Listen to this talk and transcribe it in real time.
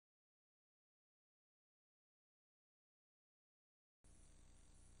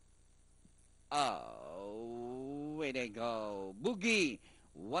Away they go. Boogie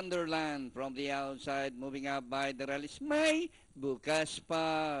Wonderland from the outside, moving up by the rallies. May Bukas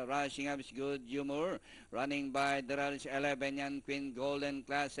pa. Rushing up is Good Humor. Running by the rallies 11 yan. Queen Golden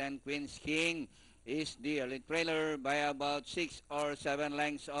Class and Queen's King is the early trailer by about 6 or 7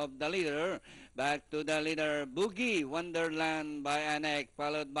 lengths of the leader. Back to the leader, Boogie Wonderland by Anek,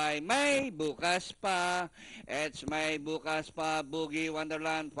 followed by May Bukas pa. It's May Bukas pa, Boogie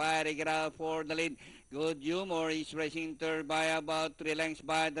Wonderland firing it out for the lead. Good Humor is racing third by about 3 lengths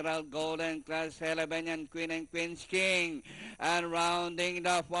by the route. Golden Class, 11 and Queen and Queen's King. And rounding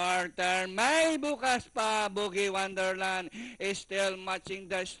the far turn, May Bukas pa, Boogie Wonderland is still matching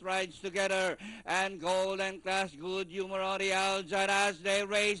the strides together. And Golden Class, Good Humor on the outside as they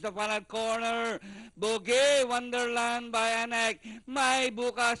race the final corner. Boogie Wonderland by Anek. May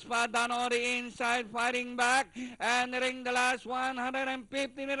Bukas pa down on the inside, fighting back. And ring the last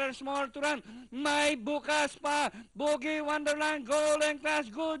 150 meters more to run. May Bukas pa, Boogie Wonderland, Golden Class,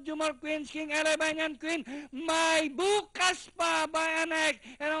 Good Humor, Queen's King, 11 and Queen. May Bukas pa by Anek.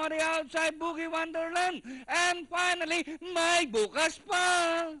 And on the outside, Boogie Wonderland. And finally, May Bukas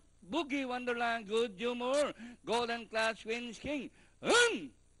pa, Boogie Wonderland, Good Humor, Golden Class, Queen's King.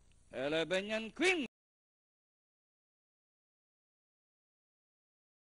 11 yan, Queen.